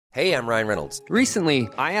Hey, I'm Ryan Reynolds. Recently,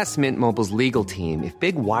 I asked Mint Mobile's legal team if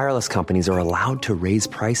big wireless companies are allowed to raise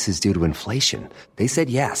prices due to inflation. They said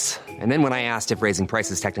yes. And then when I asked if raising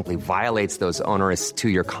prices technically violates those onerous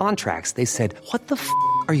two-year contracts, they said, "What the f***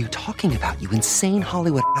 are you talking about, you insane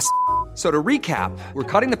Hollywood ass?" So to recap, we're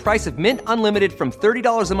cutting the price of Mint Unlimited from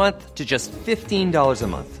 $30 a month to just $15 a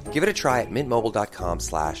month. Give it a try at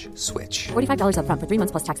mintmobile.com/switch. $45 up front for 3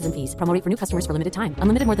 months plus taxes and fees. Promo rate for new customers for limited time.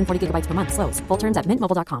 Unlimited more than 40 gigabytes per month. Slows full terms at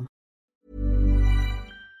mintmobile.com.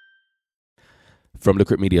 From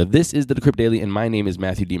Decrypt Media, this is the Decrypt Daily, and my name is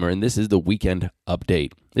Matthew Deemer, and this is the Weekend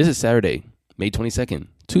Update. This is Saturday, May 22nd,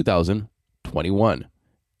 2021.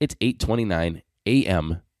 It's 8:29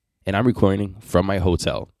 a.m., and I'm recording from my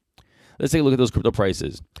hotel. Let's take a look at those crypto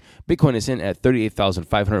prices. Bitcoin is in at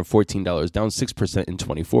 $38,514, down 6% in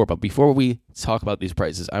 24. But before we talk about these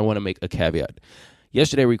prices, I want to make a caveat.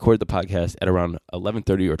 Yesterday, I recorded the podcast at around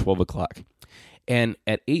 11:30 or 12 o'clock. And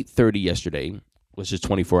at 8:30 yesterday, which is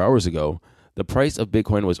 24 hours ago, the price of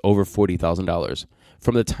Bitcoin was over $40,000.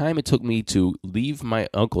 From the time it took me to leave my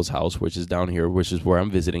uncle's house, which is down here, which is where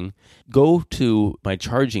I'm visiting, go to my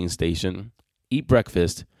charging station, eat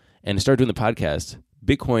breakfast, and start doing the podcast,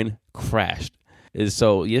 Bitcoin crashed.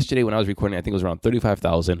 So yesterday when I was recording, I think it was around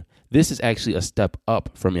 35,000. This is actually a step up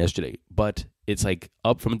from yesterday, but it's like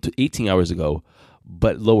up from 18 hours ago,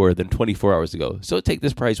 but lower than 24 hours ago. So take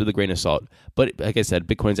this price with a grain of salt. But like I said,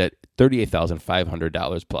 Bitcoin's at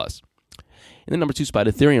 $38,500 plus. In the number 2 spot,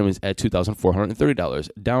 Ethereum is at $2,430,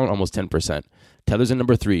 down almost 10%. Tether's in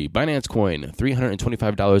number 3. Binance Coin,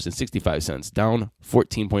 $325.65, down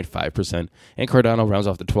 14.5%. And Cardano rounds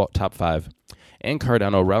off the top 5. And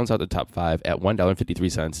Cardano rounds out the top 5 at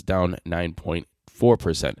 $1.53, down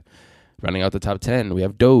 9.4%. Rounding out the top 10, we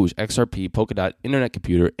have Doge, XRP, Polkadot, Internet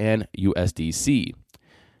Computer, and USDC.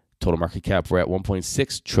 Total market cap, we're at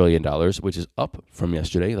 $1.6 trillion, which is up from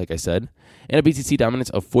yesterday, like I said, and a BTC dominance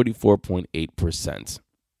of 44.8%.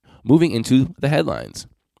 Moving into the headlines.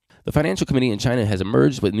 The Financial Committee in China has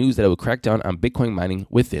emerged with news that it will crack down on Bitcoin mining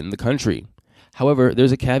within the country. However,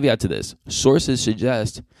 there's a caveat to this. Sources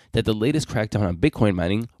suggest that the latest crackdown on Bitcoin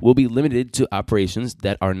mining will be limited to operations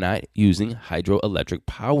that are not using hydroelectric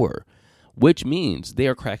power, which means they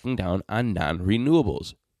are cracking down on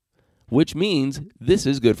non-renewables, which means this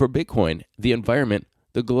is good for Bitcoin, the environment,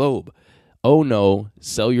 the globe. Oh no,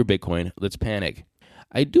 sell your Bitcoin. Let's panic.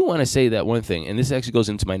 I do want to say that one thing, and this actually goes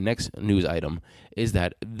into my next news item, is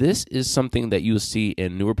that this is something that you'll see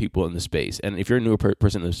in newer people in the space. And if you're a newer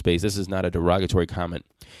person in the space, this is not a derogatory comment.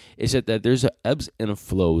 It's that there's ebbs and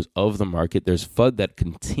flows of the market. There's FUD that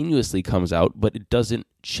continuously comes out, but it doesn't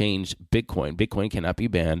change Bitcoin. Bitcoin cannot be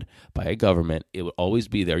banned by a government. It will always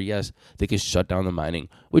be there. Yes, they can shut down the mining,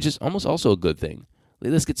 which is almost also a good thing.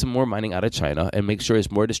 Let's get some more mining out of China and make sure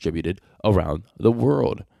it's more distributed around the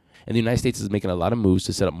world. And the United States is making a lot of moves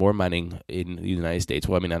to set up more mining in the United States.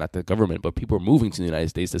 Well, I mean, not the government, but people are moving to the United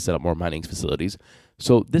States to set up more mining facilities.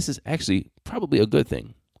 So this is actually probably a good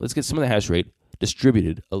thing. Let's get some of the hash rate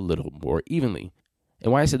distributed a little more evenly.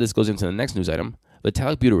 And why I said this goes into the next news item,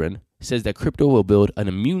 Vitalik Buterin says that crypto will build an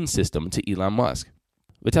immune system to Elon Musk.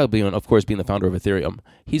 Vitalik Buterin, of course, being the founder of Ethereum,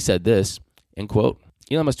 he said this, and quote,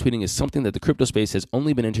 Elon Musk tweeting is something that the crypto space has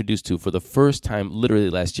only been introduced to for the first time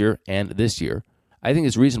literally last year and this year. I think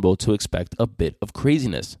it's reasonable to expect a bit of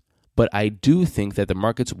craziness, but I do think that the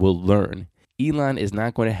markets will learn. Elon is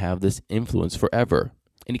not going to have this influence forever.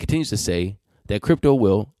 And he continues to say that crypto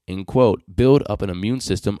will, in quote, build up an immune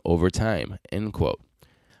system over time, end quote.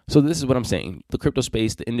 So this is what I'm saying. The crypto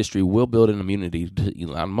space, the industry will build an immunity to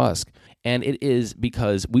Elon Musk. And it is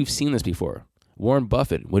because we've seen this before. Warren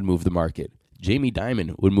Buffett would move the market. Jamie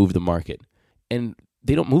Dimon would move the market. And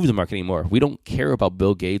they don't move the market anymore. We don't care about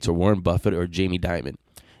Bill Gates or Warren Buffett or Jamie Dimon.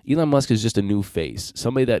 Elon Musk is just a new face,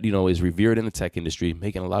 somebody that, is revered in the tech industry,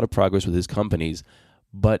 making a lot of progress with his companies,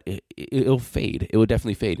 but it'll fade. It will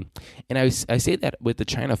definitely fade. And I say that with the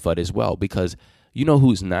China FUD as well, because you know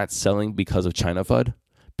who's not selling because of China FUD?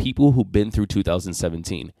 People who've been through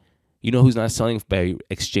 2017. You know who's not selling by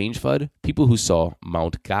exchange FUD? People who saw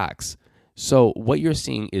Mt. Gox. So what you're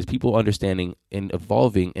seeing is people understanding and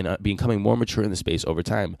evolving and becoming more mature in the space over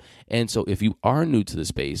time. And so if you are new to the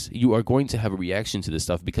space, you are going to have a reaction to this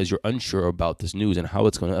stuff because you're unsure about this news and how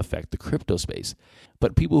it's going to affect the crypto space.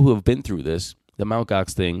 But people who have been through this, the Mt.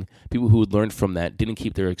 Gox thing, people who had learned from that didn't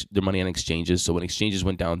keep their money on exchanges. So when exchanges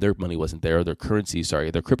went down, their money wasn't there. Their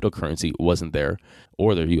cryptocurrency wasn't there,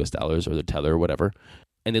 or their US dollars or their Tether or whatever.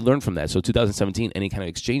 And they learned from that. So 2017, any kind of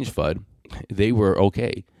exchange FUD, they were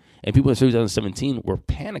okay. And people in 2017 were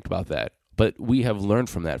panicked about that. But we have learned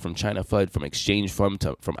from that, from China FUD, from exchange from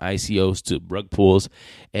ICOs to rug pools,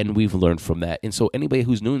 and we've learned from that. And so anybody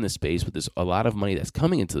who's new in this space with a lot of money that's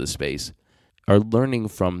coming into the space are learning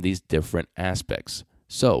from these different aspects.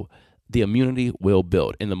 So the immunity will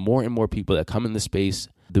build. And the more and more people that come in the space,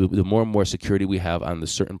 the more and more security we have on the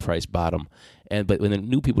certain price bottom. But when the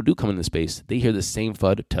new people do come in the space, they hear the same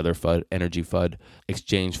FUD, Tether FUD, Energy FUD,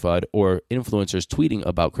 Exchange FUD, or influencers tweeting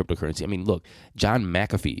about cryptocurrency. I mean, look, John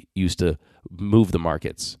McAfee used to move the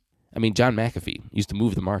markets. John McAfee used to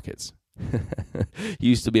move the markets. He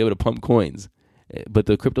used to be able to pump coins. But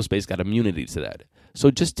the crypto space got immunity to that. So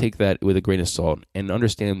just take that with a grain of salt and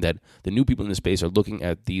understand that the new people in the space are looking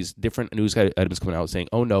at these different news items coming out saying,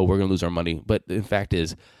 oh no, we're going to lose our money. But the fact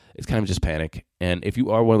is, it's kind of just panic. And if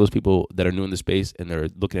you are one of those people that are new in the space and they're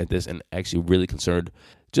looking at this and actually really concerned,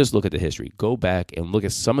 just look at the history. Go back and look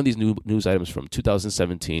at some of these new news items from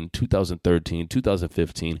 2017, 2013,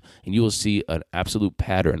 2015, and you will see an absolute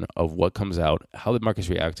pattern of what comes out, how the markets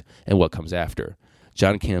react, and what comes after.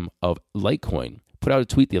 John Kim of Litecoin put out a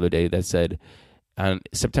tweet the other day that said, on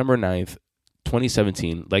September 9th,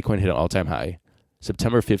 2017, Litecoin hit an all-time high.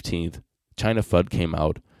 September 15th, China FUD came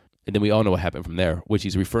out. And then we all know what happened from there, which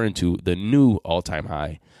he's referring to the new all-time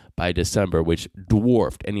high by December, which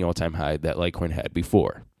dwarfed any all-time high that Litecoin had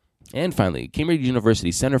before. And finally, Cambridge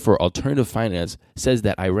University Center for Alternative Finance says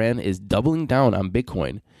that Iran is doubling down on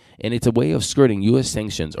Bitcoin, and it's a way of skirting U.S.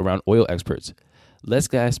 sanctions around oil exports. Less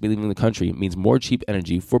gas leaving the country means more cheap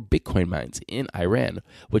energy for Bitcoin mines in Iran,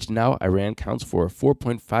 which now Iran counts for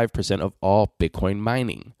 4.5% of all Bitcoin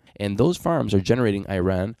mining. And those farms are generating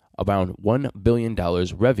Iran around $1 billion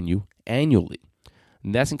revenue annually.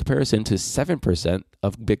 And that's in comparison to 7%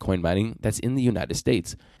 of Bitcoin mining that's in the United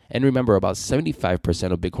States. And remember, about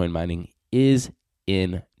 75% of Bitcoin mining is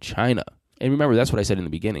in China. And remember, that's what I said in the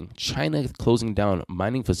beginning. China closing down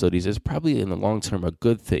mining facilities is probably in the long term a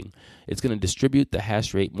good thing. It's going to distribute the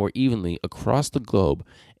hash rate more evenly across the globe.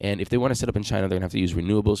 And if they want to set up in China, they're going to have to use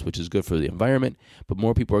renewables, which is good for the environment. But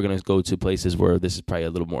more people are going to go to places where this is probably a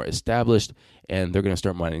little more established, and they're going to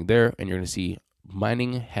start mining there. And you're going to see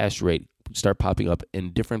mining hash rate start popping up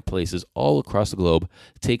in different places all across the globe,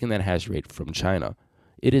 taking that hash rate from China.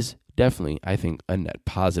 It is definitely, I think, a net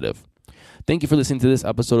positive. Thank you for listening to this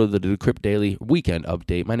episode of the Decrypt Daily Weekend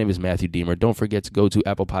Update. My name is Matthew Deemer. Don't forget to go to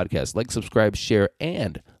Apple Podcasts, like, subscribe, share,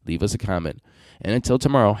 and leave us a comment. And until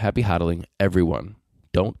tomorrow, happy hodling, everyone.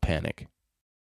 Don't panic.